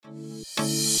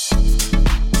Welcome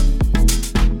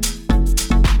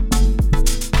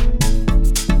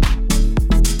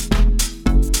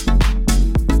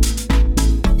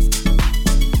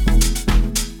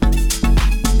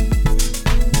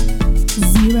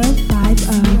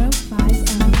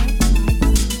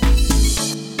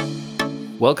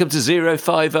to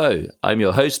 050. I'm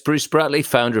your host, Bruce Bratley,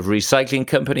 founder of recycling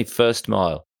company First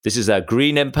Mile. This is our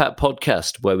Green Impact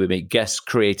podcast where we meet guests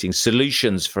creating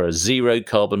solutions for a zero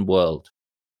carbon world.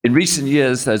 In recent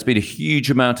years, there's been a huge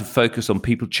amount of focus on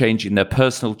people changing their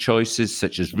personal choices,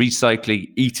 such as recycling,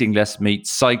 eating less meat,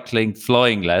 cycling,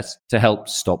 flying less, to help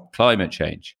stop climate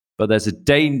change. But there's a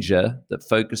danger that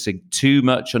focusing too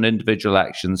much on individual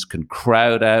actions can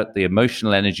crowd out the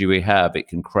emotional energy we have. It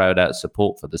can crowd out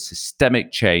support for the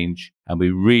systemic change, and we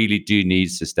really do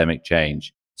need systemic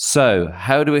change. So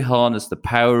how do we harness the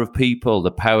power of people,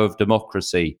 the power of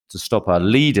democracy, to stop our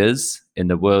leaders, in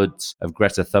the words of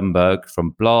Greta Thunberg,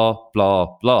 from blah, blah,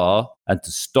 blah, and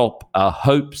to stop our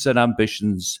hopes and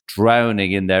ambitions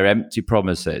drowning in their empty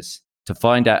promises? To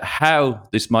find out how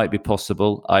this might be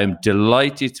possible, I am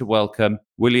delighted to welcome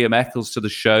William Eccles to the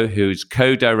show, who is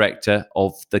co-director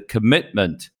of The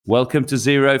Commitment. Welcome to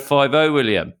 050,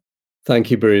 William. Thank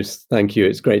you, Bruce. Thank you.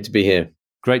 It's great to be here.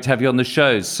 Great to have you on the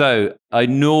show. So I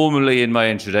normally, in my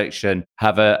introduction,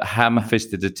 have a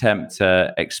ham-fisted attempt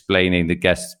at explaining the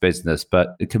guest's business, but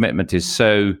The Commitment is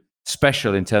so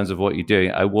special in terms of what you're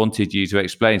doing. I wanted you to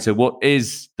explain. So what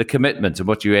is The Commitment and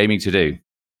what are you aiming to do?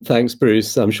 Thanks,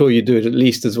 Bruce. I'm sure you do it at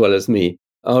least as well as me.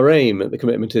 Our aim at The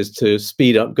Commitment is to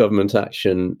speed up government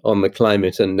action on the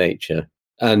climate and nature,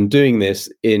 and doing this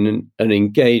in an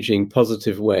engaging,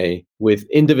 positive way with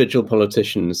individual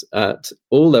politicians at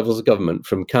all levels of government,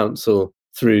 from council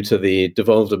through to the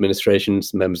devolved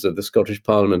administrations, members of the Scottish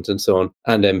Parliament and so on,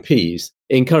 and MPs,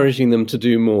 encouraging them to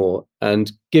do more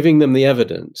and giving them the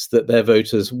evidence that their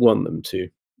voters want them to.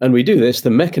 And we do this, the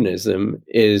mechanism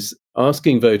is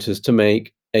asking voters to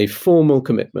make a formal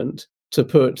commitment to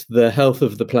put the health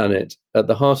of the planet at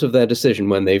the heart of their decision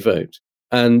when they vote,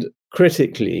 and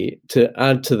critically to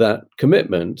add to that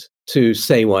commitment to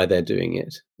say why they're doing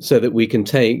it, so that we can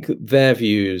take their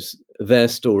views, their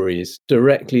stories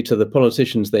directly to the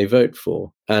politicians they vote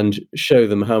for and show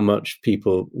them how much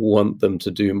people want them to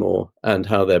do more and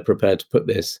how they're prepared to put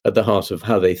this at the heart of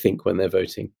how they think when they're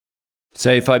voting.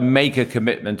 So if I make a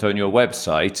commitment on your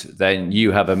website, then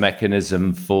you have a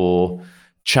mechanism for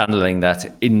channeling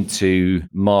that into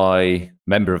my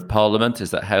member of parliament.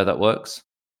 Is that how that works?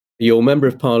 Your member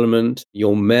of parliament,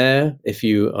 your mayor, if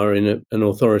you are in an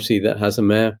authority that has a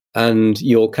mayor, and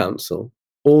your council.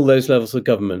 All those levels of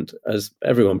government, as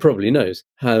everyone probably knows,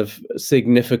 have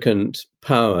significant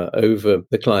power over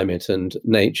the climate and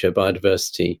nature,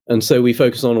 biodiversity. And so we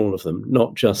focus on all of them,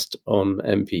 not just on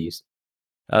MPs.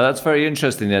 That's very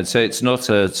interesting then. So it's not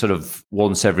a sort of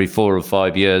once every 4 or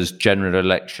 5 years general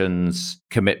elections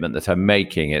commitment that I'm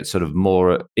making. It's sort of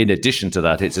more, in addition to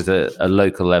that, it's at a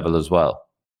local level as well.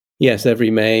 Yes, every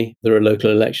May there are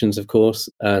local elections, of course,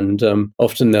 and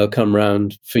often they'll come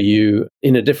round for you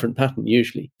in a different pattern,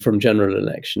 usually from general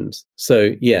elections.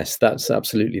 So yes, that's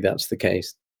the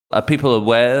case. Are people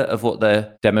aware of what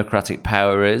their democratic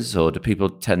power is, or do people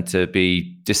tend to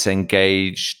be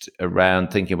disengaged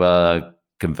around thinking, well, I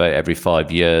can vote every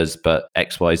 5 years, but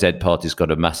XYZ party's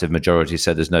got a massive majority,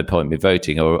 so there's no point in me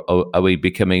voting? Or are we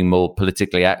becoming more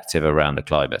politically active around the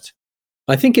climate?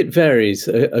 I think it varies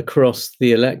across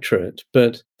the electorate,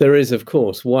 but there is, of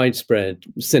course, widespread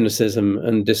cynicism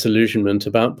and disillusionment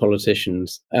about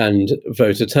politicians, and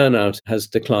voter turnout has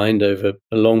declined over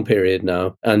a long period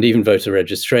now, and even voter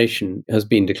registration has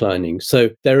been declining.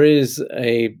 So there is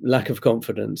a lack of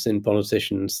confidence in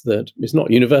politicians that is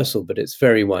not universal, but it's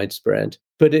very widespread.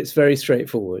 But it's very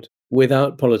straightforward.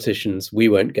 Without politicians, we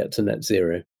won't get to net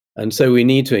zero. And so we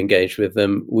need to engage with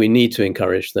them, we need to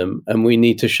encourage them, and we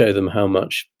need to show them how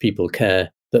much people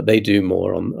care that they do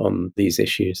more on these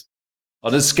issues.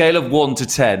 On a scale of 1 to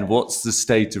 10, what's the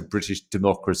state of British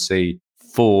democracy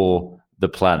for the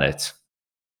planet?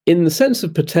 In the sense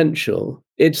of potential,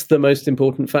 it's the most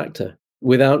important factor.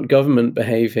 Without government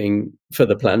behaving for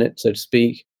the planet, so to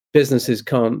speak, businesses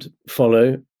can't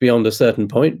follow beyond a certain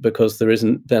point because there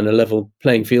isn't then a level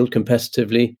playing field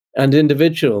competitively, and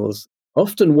individuals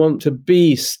often want to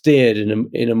be steered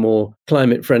in a more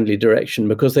climate-friendly direction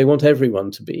because they want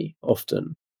everyone to be,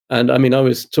 often. And I mean, I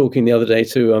was talking the other day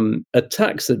to a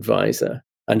tax advisor,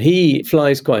 and he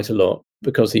flies quite a lot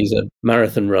because he's a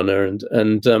marathon runner.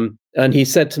 And he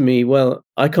said to me, well,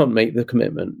 I can't make the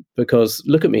commitment because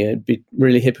look at me, it'd be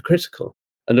really hypocritical.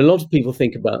 And a lot of people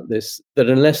think about this, that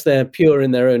unless they're pure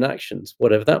in their own actions,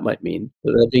 whatever that might mean,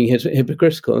 that they're being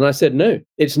hypocritical. And I said, no,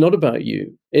 it's not about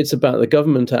you. It's about the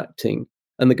government acting.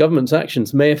 And the government's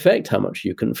actions may affect how much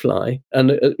you can fly.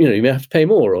 And, you may have to pay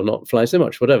more or not fly so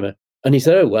much, whatever. And he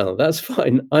said, oh, well, that's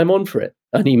fine. I'm on for it.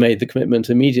 And he made the commitment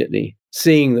immediately,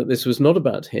 seeing that this was not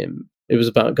about him. It was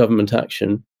about government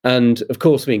action. And of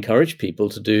course, we encourage people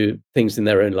to do things in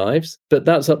their own lives, but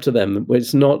that's up to them.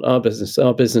 It's not our business.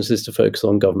 Our business is to focus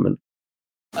on government.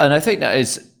 And I think that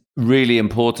is really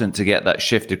important to get that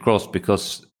shift across,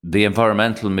 because the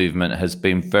environmental movement has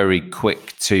been very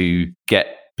quick to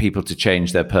get people to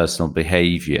change their personal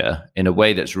behavior in a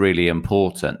way that's really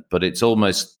important, but it's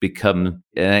almost become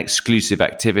an exclusive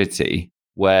activity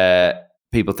where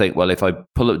people think, well, if I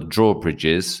pull up the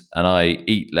drawbridges and I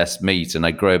eat less meat and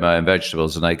I grow my own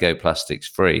vegetables and I go plastics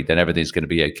free, then everything's going to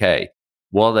be okay.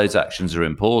 While those actions are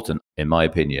important, in my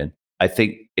opinion, I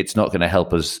think it's not going to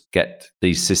help us get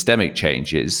these systemic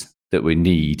changes that we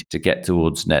need to get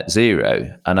towards net zero.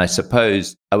 And I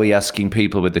suppose, are we asking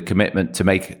people with the commitment to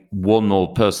make one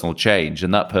more personal change?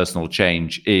 And that personal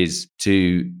change is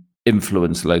to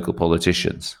influence local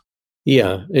politicians.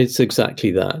 Yeah, it's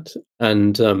exactly that.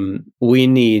 And we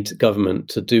need government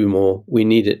to do more. We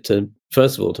need it to,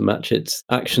 first of all, to match its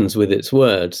actions with its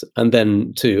words, and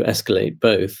then to escalate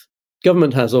both.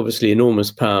 Government has obviously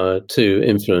enormous power to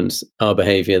influence our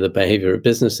behavior, the behavior of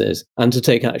businesses, and to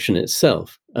take action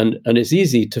itself. And it's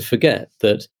easy to forget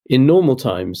that in normal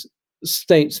times,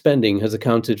 state spending has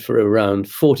accounted for around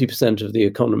 40% of the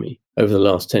economy over the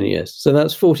last 10 years. So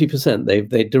that's 40%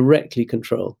 they directly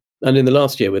control. And in the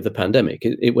last year with the pandemic,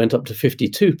 it went up to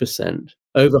 52%.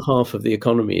 Over half of the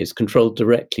economy is controlled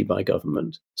directly by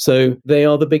government. So they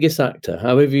are the biggest actor.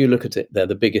 However you look at it, they're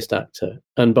the biggest actor.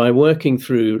 And by working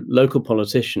through local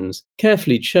politicians,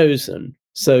 carefully chosen,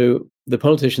 so the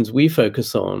politicians we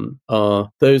focus on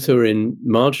are those who are in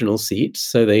marginal seats,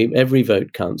 so every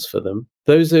vote counts for them.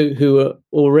 Those who are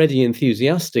already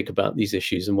enthusiastic about these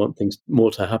issues and want things more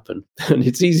to happen. And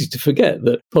it's easy to forget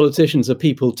that politicians are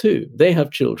people too. They have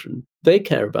children. They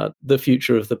care about the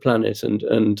future of the planet and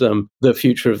the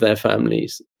future of their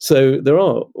families. So there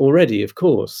are already, of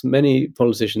course, many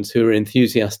politicians who are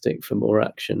enthusiastic for more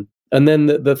action. And then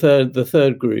the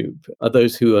third group are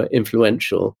those who are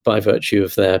influential by virtue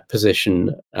of their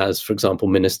position as, for example,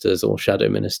 ministers or shadow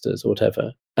ministers or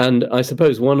whatever. And I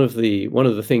suppose one of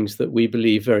the things that we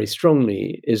believe very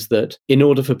strongly is that in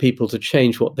order for people to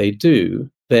change what they do,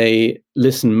 they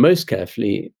listen most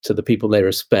carefully to the people they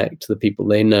respect, the people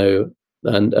they know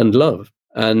and love.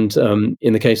 And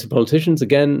in the case of politicians,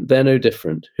 again, they're no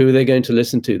different. Who are they going to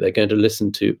listen to? They're going to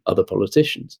listen to other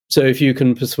politicians. So if you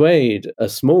can persuade a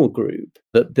small group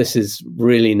that this is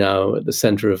really now at the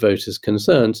center of voters'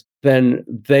 concerns, then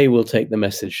they will take the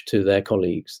message to their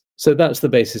colleagues. So that's the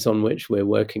basis on which we're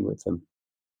working with them.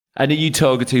 And are you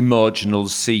targeting marginal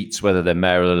seats, whether they're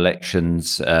mayoral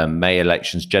elections, May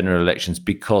elections, general elections,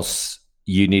 because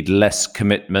you need less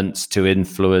commitment to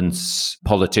influence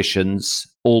politicians,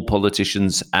 all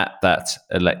politicians at that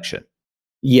election?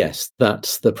 Yes,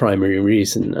 that's the primary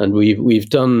reason. And we've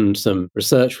done some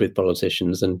research with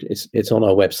politicians, and it's on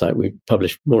our website. We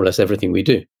publish more or less everything we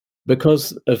do.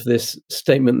 Because of this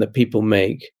statement that people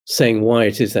make saying why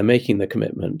it is they're making the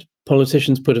commitment,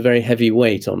 politicians put a very heavy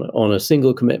weight on a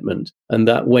single commitment. And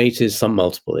that weight is some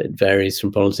multiple. It varies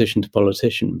from politician to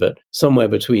politician, but somewhere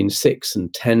between 6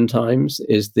 and 10 times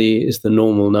is the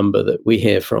normal number that we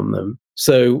hear from them.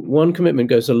 So one commitment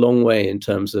goes a long way in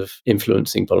terms of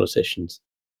influencing politicians.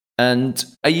 And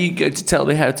are you going to tell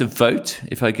me how to vote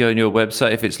if I go on your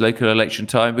website, if it's local election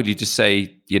time? Will you just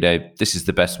say, this is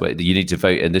the best way, that you need to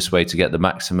vote in this way to get the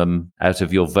maximum out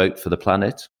of your vote for the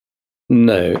planet?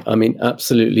 No, I mean,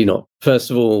 absolutely not.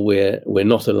 First of all, we're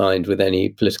not aligned with any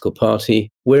political party.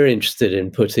 We're interested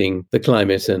in putting the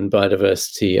climate and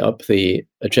biodiversity up the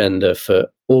agenda for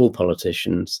all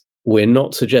politicians. We're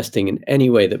not suggesting in any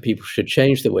way that people should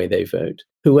change the way they vote.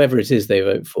 Whoever it is they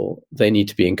vote for, they need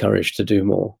to be encouraged to do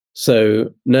more.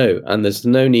 So no, and there's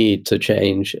no need to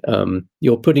change.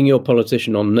 You're putting your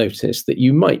politician on notice that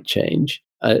you might change,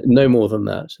 no more than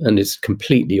that. And it's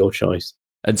completely your choice.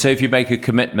 And so if you make a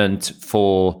commitment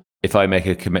if I make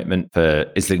a commitment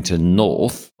for Islington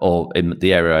North or in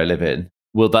the area I live in,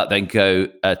 will that then go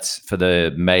for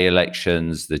the May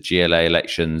elections, the GLA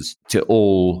elections, to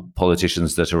all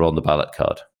politicians that are on the ballot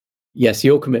card? Yes,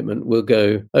 your commitment will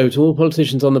go to all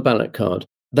politicians on the ballot card.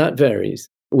 That varies.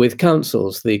 With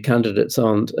councils, the candidates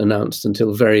aren't announced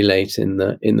until very late in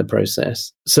the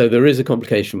process. So there is a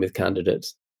complication with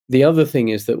candidates. The other thing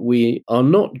is that we are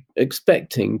not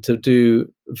expecting to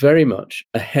do very much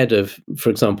ahead of, for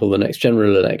example, the next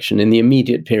general election in the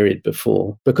immediate period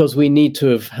before, because we need to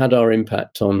have had our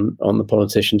impact on the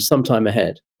politicians sometime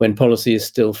ahead when policy is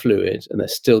still fluid and they're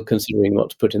still considering what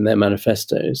to put in their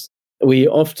manifestos. We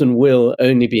often will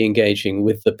only be engaging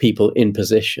with the people in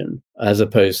position as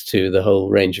opposed to the whole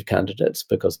range of candidates,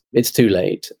 because it's too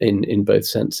late in both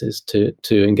senses to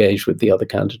engage with the other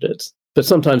candidates. But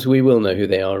sometimes we will know who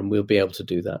they are and we'll be able to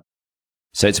do that.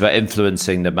 So it's about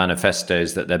influencing the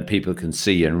manifestos that then people can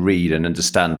see and read and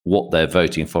understand what they're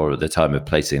voting for at the time of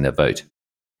placing their vote.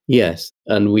 Yes.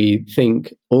 And we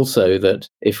think also that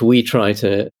if we try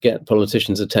to get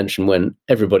politicians' attention when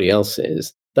everybody else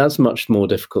is, that's much more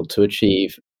difficult to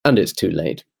achieve, and it's too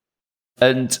late.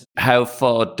 And how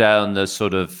far down the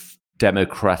sort of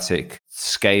democratic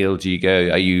scale do you go?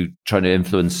 Are you trying to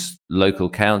influence local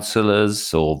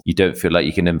councillors, or you don't feel like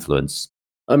you can influence?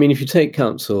 I mean, if you take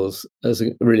councils as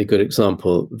a really good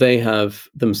example, they have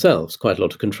themselves quite a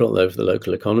lot of control over the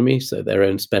local economy, so their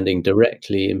own spending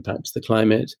directly impacts the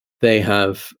climate. They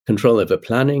have control over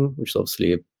planning, which is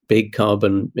obviously a big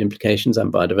carbon implications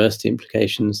and biodiversity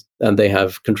implications, and they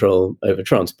have control over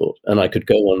transport. And I could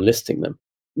go on listing them.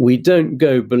 We don't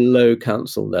go below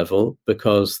council level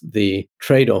because the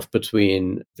trade-off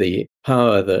between the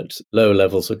power that lower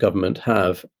levels of government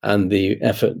have and the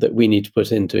effort that we need to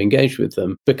put in to engage with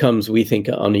them becomes, we think,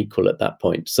 unequal at that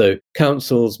point. So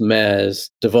councils,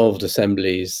 mayors, devolved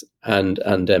assemblies, and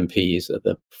MPs are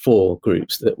the four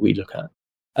groups that we look at.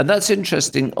 And that's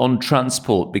interesting on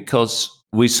transport, because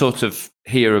we sort of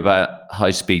hear about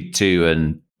High Speed 2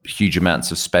 and huge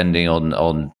amounts of spending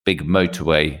on big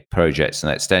motorway projects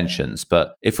and extensions.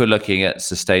 But if we're looking at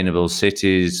sustainable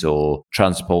cities or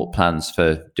transport plans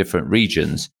for different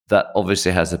regions, that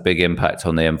obviously has a big impact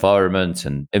on the environment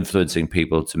and influencing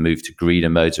people to move to greener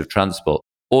modes of transport.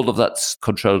 All of that's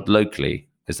controlled locally.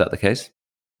 Is that the case?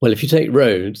 Well, if you take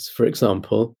roads, for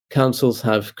example, councils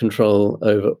have control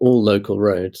over all local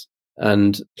roads.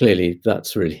 And clearly,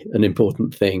 that's really an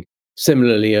important thing.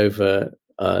 Similarly, over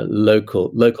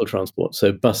local transport,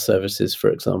 so bus services, for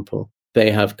example,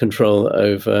 they have control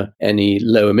over any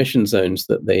low emission zones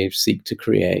that they seek to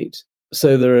create.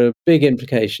 So there are big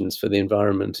implications for the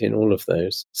environment in all of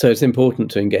those. So it's important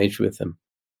to engage with them.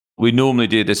 We normally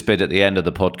do this bit at the end of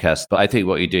the podcast, but I think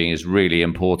what you're doing is really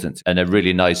important and a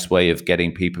really nice way of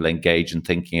getting people engaged and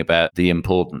thinking about the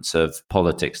importance of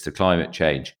politics to climate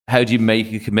change. How do you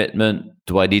make a commitment?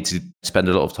 Do I need to spend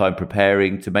a lot of time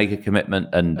preparing to make a commitment?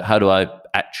 And how do I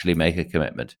actually make a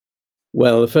commitment?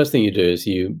 Well, the first thing you do is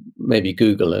you maybe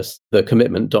Google us. The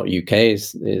commitment.uk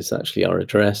is actually our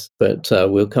address, but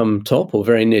we'll come top or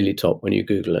very nearly top when you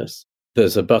Google us.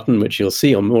 There's a button which you'll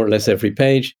see on more or less every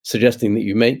page suggesting that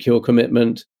you make your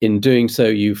commitment. In doing so,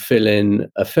 you fill in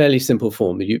a fairly simple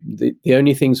form. The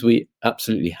only things we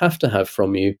absolutely have to have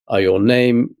from you are your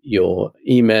name, your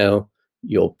email,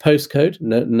 your postcode,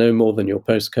 no more than your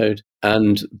postcode,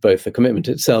 and both the commitment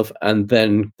itself and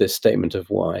then this statement of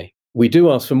why. We do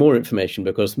ask for more information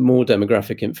because more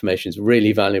demographic information is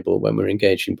really valuable when we're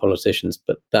engaging politicians,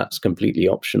 but that's completely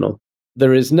optional.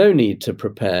 There is no need to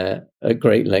prepare at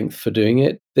great length for doing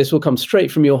it. This will come straight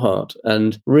from your heart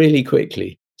and really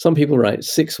quickly. Some people write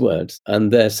 6 words and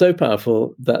they're so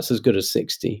powerful, that's as good as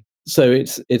 60. So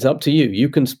it's up to you. You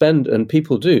can spend, and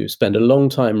people do spend a long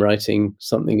time writing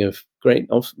something of great.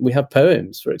 We have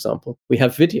poems, for example. We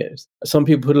have videos. Some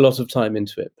people put a lot of time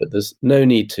into it, but there's no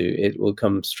need to. It will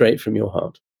come straight from your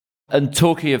heart. And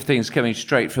talking of things coming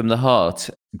straight from the heart,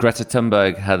 Greta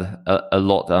Thunberg had a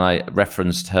lot, and I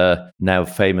referenced her now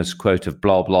famous quote of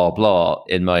blah, blah, blah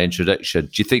in my introduction.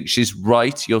 Do you think she's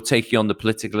right? You're taking on the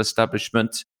political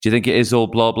establishment. Do you think it is all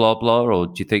blah, blah, blah, or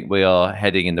do you think we are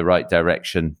heading in the right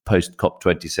direction post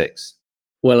COP26?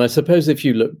 Well, I suppose if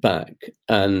you look back,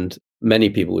 and many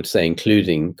people would say,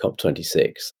 including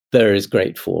COP26, there is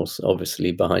great force,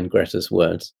 obviously, behind Greta's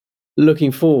words.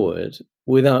 Looking forward,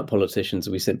 without politicians,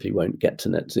 we simply won't get to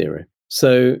net zero.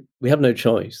 So we have no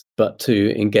choice but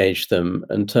to engage them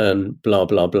and turn blah,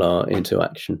 blah, blah into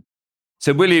action.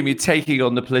 So, William, you're taking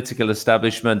on the political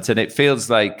establishment, and it feels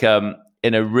like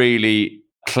in a really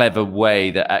clever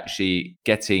way that actually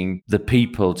getting the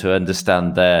people to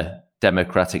understand their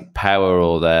democratic power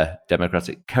or their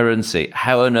democratic currency.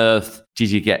 How on earth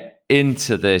did you get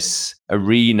into this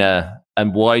arena?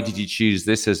 And why did you choose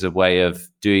this as a way of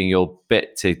doing your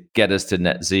bit to get us to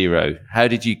net zero? How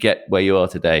did you get where you are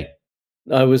today?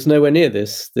 I was nowhere near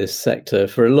this sector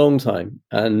for a long time.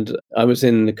 And I was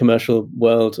in the commercial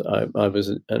world. I was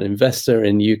an investor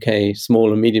in UK,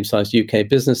 small and medium-sized UK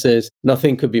businesses.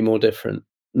 Nothing could be more different.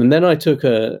 And then I took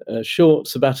a short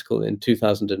sabbatical in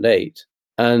 2008,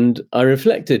 and I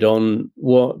reflected on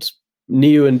what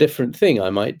new and different thing I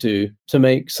might do to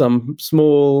make some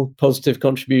small positive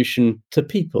contribution to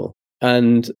people.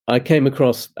 And I came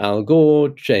across Al Gore,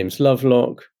 James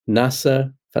Lovelock,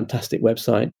 NASA, fantastic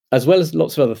website, as well as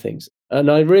lots of other things.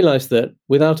 And I realized that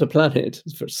without a planet,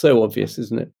 it's so obvious,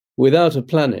 isn't it? Without a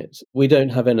planet, we don't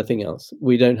have anything else.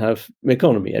 We don't have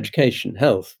economy, education,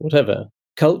 health, whatever,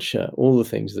 culture, all the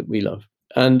things that we love.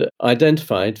 And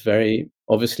identified very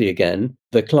obviously, again,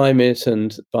 the climate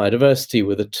and biodiversity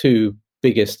were the two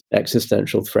biggest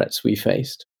existential threats we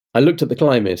faced. I looked at the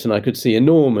climate and I could see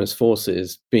enormous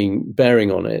forces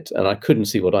bearing on it, and I couldn't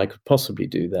see what I could possibly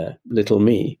do there, little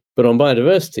me. But on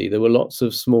biodiversity, there were lots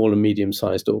of small and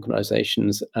medium-sized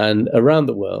organizations and around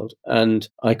the world, and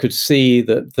I could see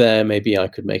that there maybe I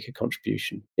could make a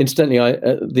contribution. Incidentally,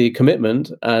 the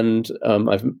commitment, and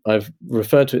I've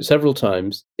referred to it several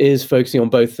times, is focusing on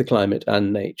both the climate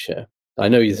and nature. I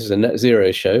know this is a net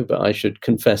zero show, but I should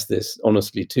confess this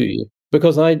honestly to you.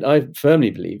 Because I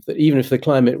firmly believe that even if the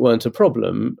climate weren't a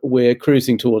problem, we're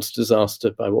cruising towards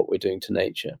disaster by what we're doing to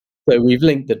nature. So we've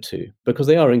linked the two because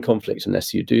they are in conflict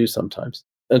unless you do sometimes.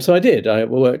 And so I did. I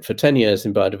worked for 10 years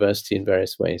in biodiversity in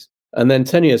various ways. And then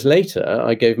 10 years later,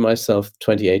 I gave myself,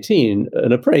 2018,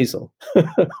 an appraisal.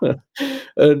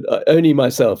 And only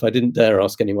myself. I didn't dare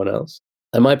ask anyone else.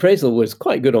 And my appraisal was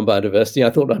quite good on biodiversity. I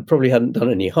thought I probably hadn't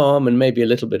done any harm and maybe a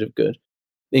little bit of good.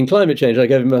 In climate change, I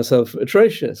gave myself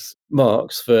atrocious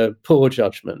marks for poor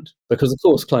judgment because, of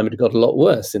course, climate got a lot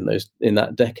worse in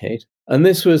that decade. And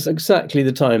this was exactly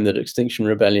the time that Extinction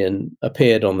Rebellion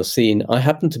appeared on the scene. I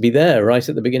happened to be there right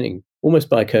at the beginning, almost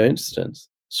by coincidence,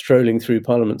 strolling through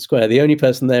Parliament Square, the only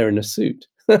person there in a suit.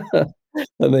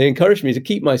 And they encouraged me to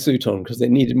keep my suit on because they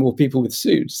needed more people with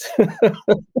suits.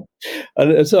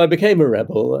 And so I became a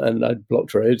rebel, and I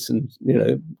blocked roads and,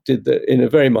 did that in a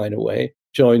very minor way,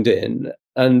 joined in.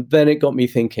 And then it got me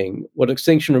thinking what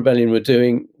Extinction Rebellion were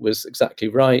doing was exactly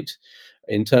right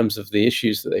in terms of the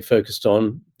issues that they focused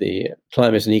on, the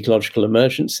climate and ecological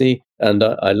emergency. And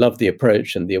I love the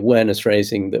approach and the awareness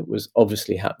raising that was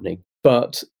obviously happening.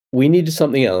 But we needed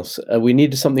something else. We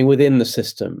needed something within the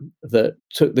system that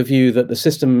took the view that the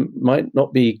system might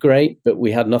not be great, but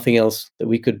we had nothing else that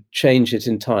we could change it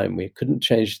in time. We couldn't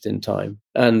change it in time.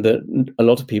 And that a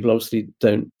lot of people obviously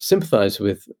don't sympathize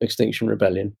with Extinction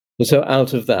Rebellion. And so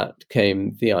out of that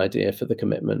came the idea for the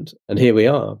commitment. And here we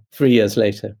are, 3 years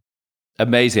later.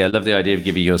 Amazing. I love the idea of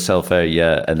giving yourself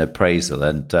an appraisal,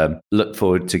 and look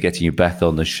forward to getting you back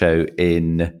on the show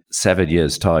in 7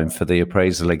 years' time for the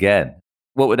appraisal again.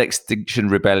 What would Extinction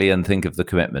Rebellion think of the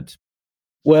commitment?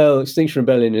 Well, Extinction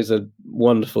Rebellion is a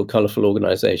wonderful, colourful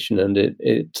organisation, and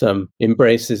it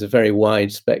embraces a very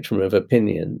wide spectrum of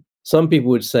opinion. Some people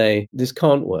would say this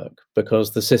can't work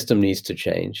because the system needs to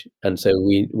change. And so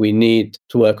we need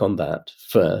to work on that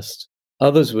first.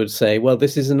 Others would say, well,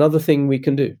 this is another thing we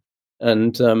can do.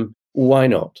 And why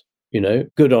not?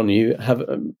 Good on you.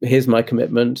 Here's my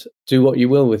commitment. Do what you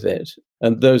will with it.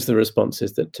 And those are the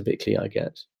responses that typically I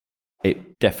get.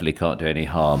 It definitely can't do any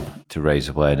harm to raise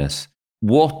awareness.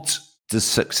 What does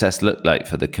success look like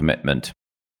for the commitment?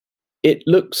 It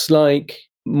looks like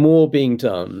more being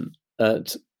done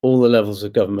at all the levels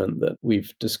of government that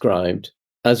we've described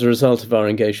as a result of our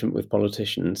engagement with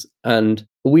politicians. And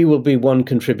we will be one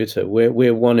contributor.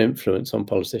 We're one influence on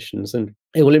politicians. And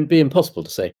it will be impossible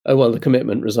to say, oh, well, the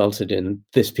commitment resulted in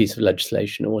this piece of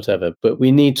legislation or whatever. But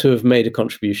we need to have made a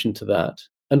contribution to that.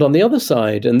 And on the other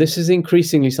side, and this is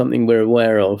increasingly something we're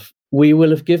aware of, we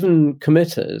will have given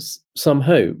committers some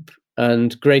hope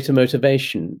and greater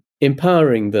motivation,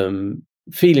 empowering them,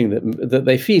 feeling that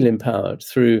they feel empowered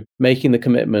through making the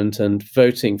commitment and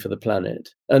voting for the planet.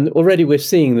 And already we're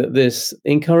seeing that this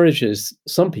encourages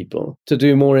some people to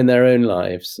do more in their own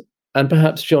lives and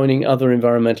perhaps joining other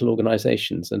environmental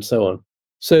organizations and so on.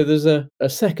 So there's a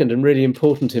second and really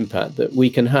important impact that we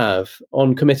can have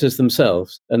on committers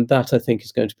themselves. And that, I think,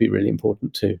 is going to be really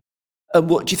important too. And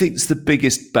what do you think is the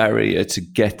biggest barrier to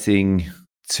getting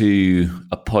to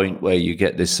a point where you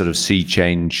get this sort of sea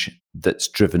change that's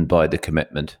driven by the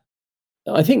commitment?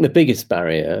 I think the biggest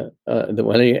barrier,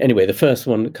 the first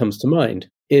one that comes to mind,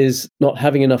 is not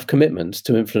having enough commitment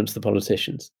to influence the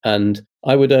politicians. And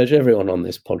I would urge everyone on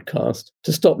this podcast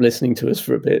to stop listening to us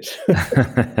for a bit.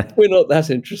 We're not that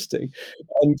interesting.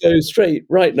 And go straight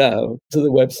right now to the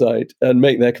website and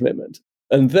make their commitment.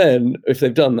 And then, if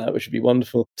they've done that, which would be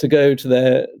wonderful, to go to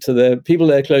their people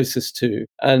they're closest to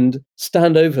and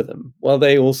stand over them while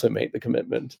they also make the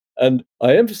commitment. And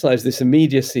I emphasize this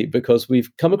immediacy because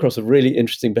we've come across a really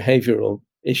interesting behavioral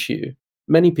issue.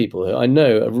 many people who I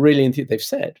know are they've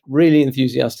said really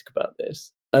enthusiastic about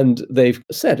this. And they've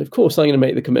said, of course, I'm going to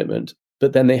make the commitment,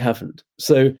 but then they haven't.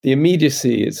 So the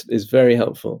immediacy is very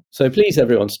helpful. So please,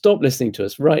 everyone, stop listening to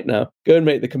us right now. Go and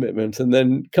make the commitment and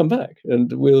then come back.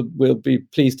 And we'll be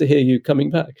pleased to hear you coming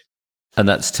back. And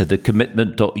that's to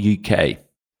thecommitment.uk.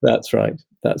 That's right.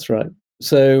 That's right.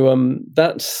 So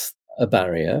that's a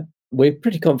barrier. We're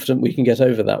pretty confident we can get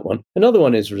over that one. Another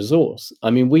one is resource.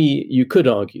 I mean, you could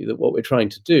argue that what we're trying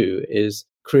to do is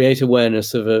create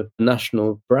awareness of a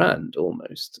national brand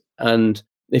almost. And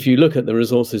if you look at the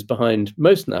resources behind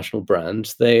most national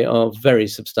brands, they are very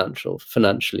substantial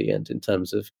financially and in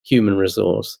terms of human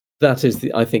resource. That is,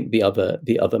 I think, the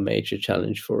other major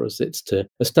challenge for us. It's to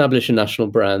establish a national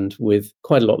brand with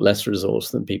quite a lot less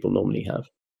resource than people normally have.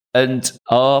 And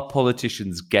are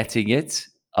politicians getting it?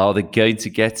 Are they going to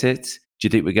get it? Do you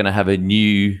think we're going to have a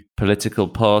new political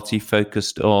party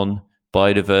focused on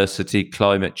biodiversity,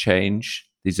 climate change,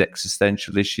 these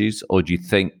existential issues? Or do you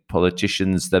think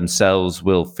politicians themselves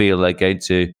will feel they're going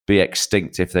to be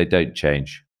extinct if they don't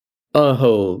change? Our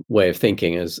whole way of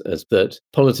thinking is that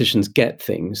politicians get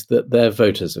things that their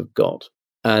voters have got.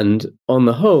 And on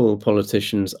the whole,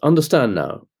 politicians understand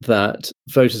now that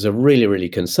voters are really, really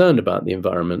concerned about the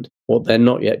environment. What they're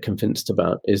not yet convinced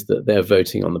about is that they're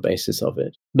voting on the basis of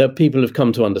it. That people have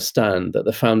come to understand that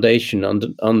the foundation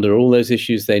under all those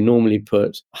issues they normally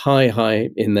put high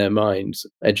in their minds,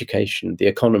 education, the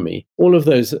economy, all of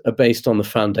those are based on the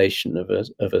foundation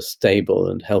of a stable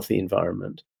and healthy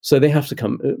environment. So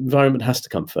environment has to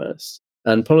come first.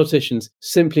 And politicians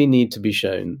simply need to be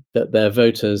shown that their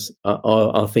voters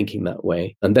are thinking that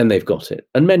way, and then they've got it.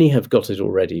 And many have got it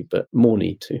already, but more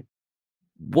need to.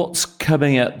 What's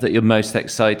coming up that you're most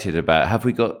excited about? Have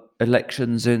we got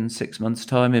elections in 6 months'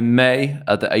 time in May?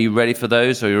 Are you ready for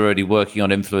those, or are you already working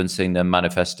on influencing the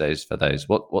manifestos for those?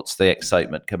 What's the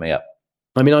excitement coming up?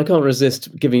 I mean, I can't resist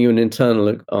giving you an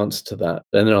internal answer to that,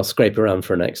 and then I'll scrape around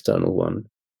for an external one.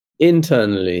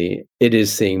 Internally, it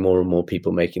is seeing more and more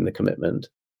people making the commitment.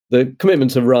 The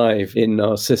commitments arrive in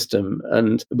our system,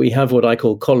 and we have what I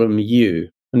call column U.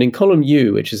 And in column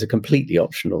U, which is a completely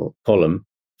optional column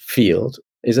field,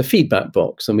 is a feedback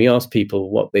box, and we ask people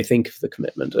what they think of the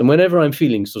commitment. And whenever I'm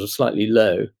feeling sort of slightly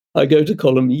low, I go to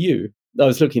column U. I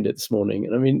was looking at it this morning,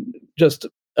 and I mean, just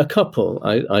a couple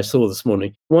I saw this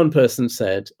morning. One person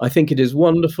said, "I think it is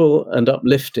wonderful and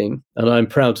uplifting, and I'm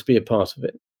proud to be a part of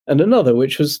it." And another,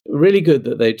 which was really good,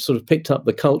 that they'd sort of picked up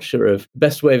the culture of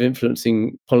best way of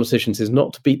influencing politicians is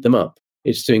not to beat them up.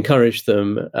 It's to encourage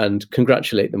them and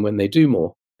congratulate them when they do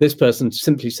more. This person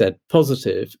simply said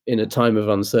positive in a time of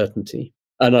uncertainty.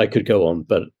 And I could go on,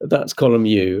 but that's column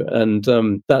U. And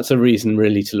that's a reason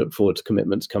really to look forward to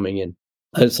commitments coming in.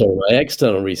 And so my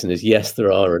external reason is, yes,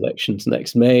 there are elections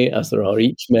next May, as there are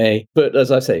each May. But as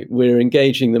I say, we're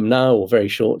engaging them now or very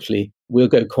shortly. We'll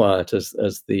go quiet as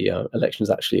the elections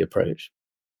actually approach.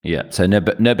 Yeah, so no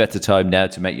better time now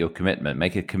to make your commitment.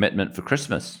 Make a commitment for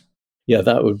Christmas. Yeah,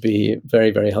 that would be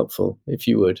very, very helpful if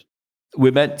you would.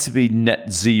 We're meant to be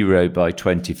net zero by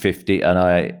 2050,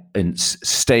 and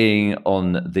staying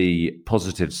on the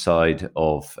positive side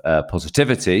of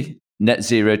positivity. Net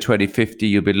zero 2050,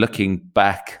 you'll be looking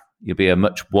back. You'll be a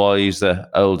much wiser,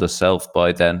 older self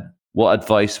by then. What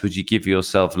advice would you give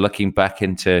yourself looking back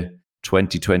into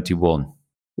 2021?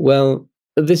 Well,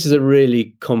 this is a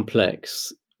really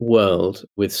complex world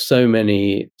with so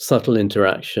many subtle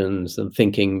interactions and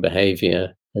thinking,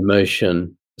 behavior,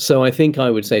 emotion. So I think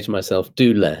I would say to myself,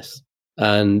 do less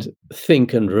and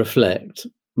think and reflect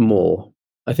more.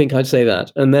 I think I'd say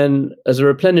that. And then as a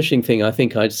replenishing thing, I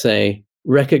think I'd say,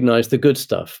 recognize the good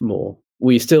stuff more.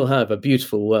 We still have a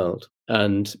beautiful world,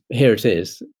 and here it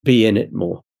is. Be in it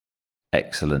more.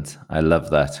 Excellent. I love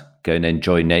that. Go and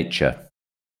enjoy nature.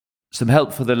 Some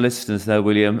help for the listeners there,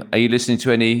 William. Are you listening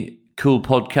to any cool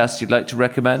podcasts you'd like to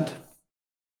recommend?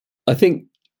 I think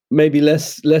maybe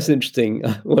less interesting,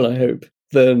 well, I hope,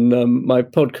 than my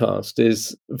podcast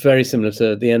is very similar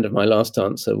to the end of my last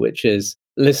answer, which is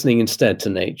listening instead to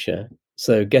nature.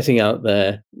 So getting out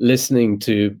there, listening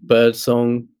to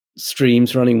birdsong,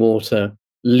 streams running water,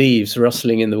 leaves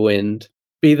rustling in the wind.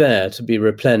 Be there to be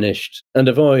replenished and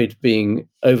avoid being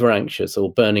over anxious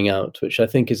or burning out, which I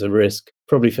think is a risk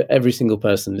probably for every single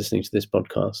person listening to this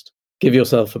podcast. Give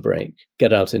yourself a break.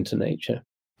 Get out into nature.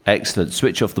 Excellent.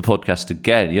 Switch off the podcast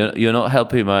again. You're not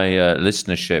helping my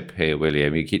listenership here,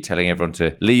 William. You keep telling everyone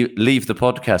to leave the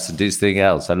podcast and do something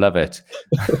else. I love it.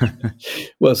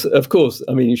 Well, of course.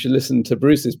 I mean, you should listen to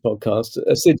Bruce's podcast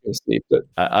assiduously. But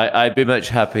I'd be much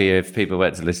happier if people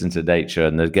went to listen to nature,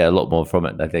 and they'd get a lot more from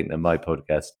it, I think, than my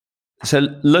podcast. So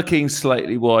looking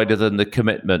slightly wider than the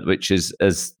commitment, which is,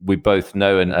 as we both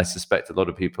know, and I suspect a lot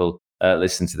of people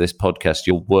listen to this podcast,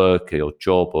 your work or your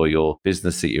job or your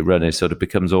business that you run is sort of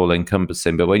becomes all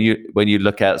encompassing. But when you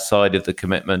look outside of the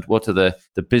commitment, what are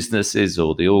the businesses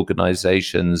or the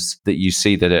organizations that you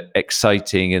see that are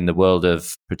exciting in the world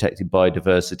of protecting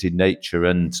biodiversity, nature,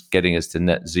 and getting us to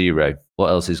net zero? What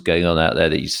else is going on out there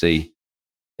that you see?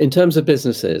 In terms of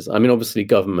businesses, I mean, obviously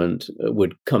government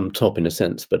would come top in a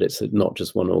sense, but it's not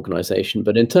just one organization.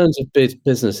 But in terms of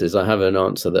businesses, I have an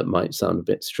answer that might sound a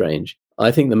bit strange. I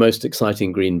think the most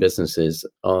exciting green businesses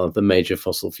are the major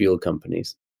fossil fuel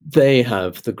companies. They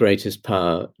have the greatest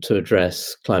power to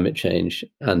address climate change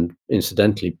and,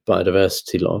 incidentally,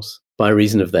 biodiversity loss by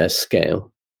reason of their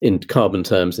scale in carbon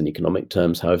terms and economic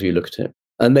terms, however you look at it.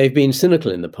 And they've been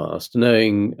cynical in the past,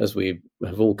 knowing, as we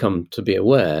have all come to be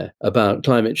aware, about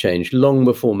climate change long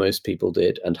before most people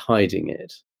did and hiding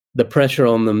it. The pressure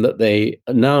on them that they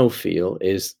now feel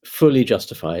is fully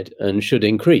justified and should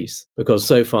increase, because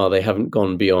so far they haven't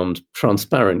gone beyond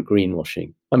transparent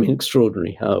greenwashing. I mean,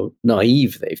 extraordinary how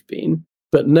naive they've been.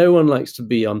 But no one likes to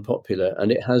be unpopular,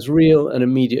 and it has real and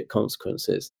immediate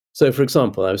consequences. So, for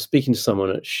example, I was speaking to someone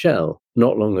at Shell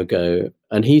not long ago,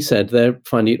 and he said they're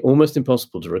finding it almost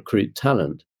impossible to recruit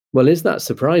talent. Well, is that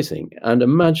surprising? And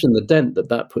imagine the dent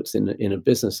that puts in a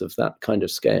business of that kind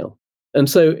of scale. And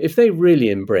so if they really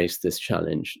embrace this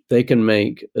challenge, they can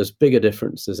make as big a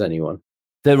difference as anyone.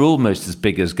 They're almost as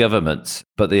big as governments,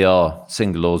 but they are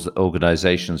single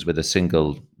organizations with a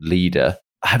single leader.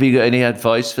 Have you got any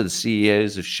advice for the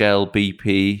CEOs of Shell,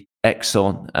 BP,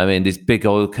 Exxon? I mean, these big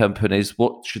oil companies,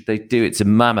 what should they do? It's a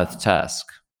mammoth task.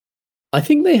 I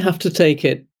think they have to take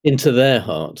it into their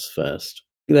hearts first.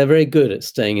 They're very good at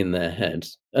staying in their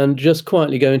heads, and just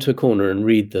quietly go into a corner and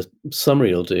read the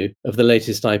summary will do of the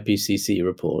latest IPCC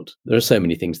report. There are so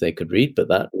many things they could read, but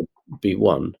that would be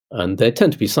one. And they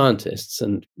tend to be scientists,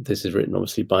 and this is written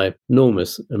obviously by an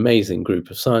enormous, amazing group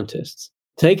of scientists.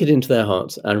 Take it into their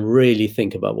hearts and really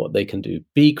think about what they can do.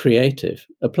 Be creative.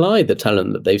 Apply the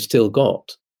talent that they've still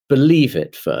got. Believe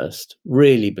it first.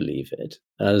 Really believe it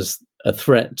as a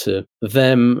threat to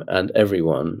them and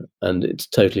everyone. And it's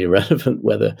totally irrelevant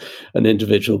whether an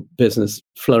individual business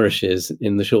flourishes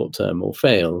in the short term or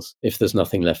fails if there's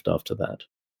nothing left after that.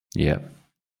 Yeah.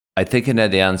 I think I know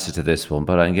the answer to this one,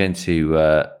 but I'm going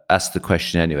to ask the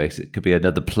question anyway, because it could be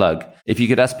another plug. If you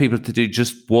could ask people to do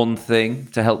just one thing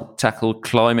to help tackle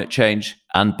climate change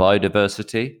and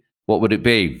biodiversity, what would it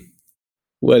be?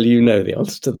 Well, you know the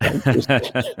answer to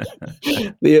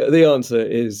that. The answer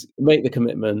is make the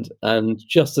commitment, and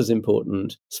just as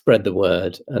important, spread the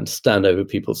word and stand over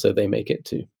people so they make it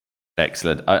too.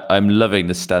 Excellent. I'm loving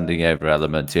the standing over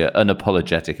element here.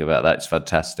 Unapologetic about that. It's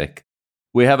fantastic.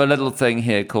 We have a little thing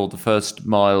here called the First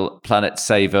Mile Planet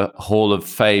Saver Hall of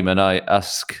Fame, and I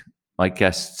ask my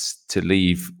guests to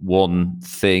leave one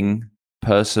thing.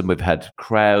 Person, we've had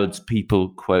crowds, people,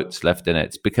 quotes left in it.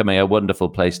 It's becoming a wonderful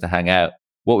place to hang out.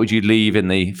 What would you leave in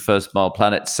the First Mile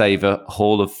Planet Saver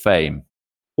Hall of Fame?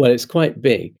 Well, it's quite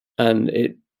big, and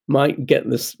it might get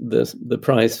the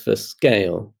prize for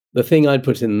scale. The thing I'd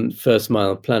put in First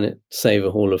Mile Planet Saver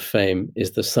Hall of Fame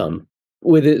is the sun.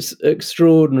 With its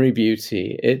extraordinary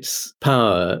beauty, its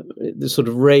power, the sort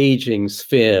of raging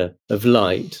sphere of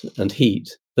light and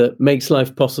heat that makes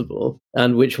life possible,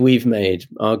 and which we've made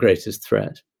our greatest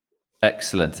threat.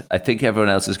 Excellent. I think everyone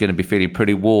else is going to be feeling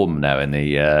pretty warm now in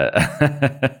the...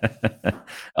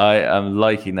 I am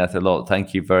liking that a lot.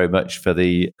 Thank you very much for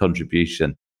the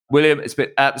contribution. William, it's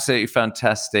been absolutely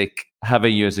fantastic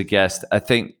having you as a guest. I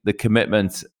think the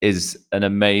commitment is an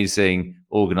amazing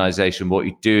organization, what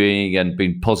you're doing and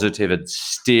being positive and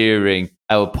steering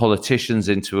our politicians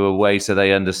into a way so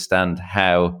they understand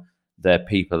how their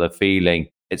people are feeling.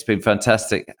 It's been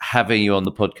fantastic having you on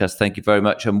the podcast. Thank you very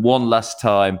much. And one last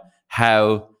time,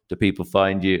 how do people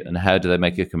find you and how do they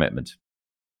make a commitment?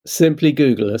 Simply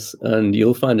Google us and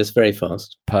you'll find us very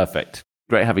fast. Perfect.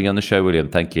 Great having you on the show, William.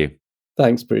 Thank you.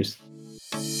 Thanks, Bruce.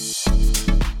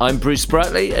 I'm Bruce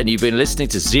Spratley, and you've been listening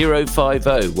to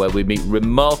 050, where we meet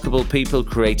remarkable people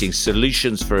creating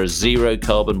solutions for a zero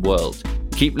carbon world.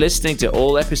 Keep listening to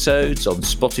all episodes on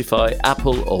Spotify,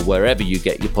 Apple, or wherever you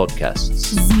get your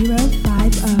podcasts.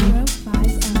 050.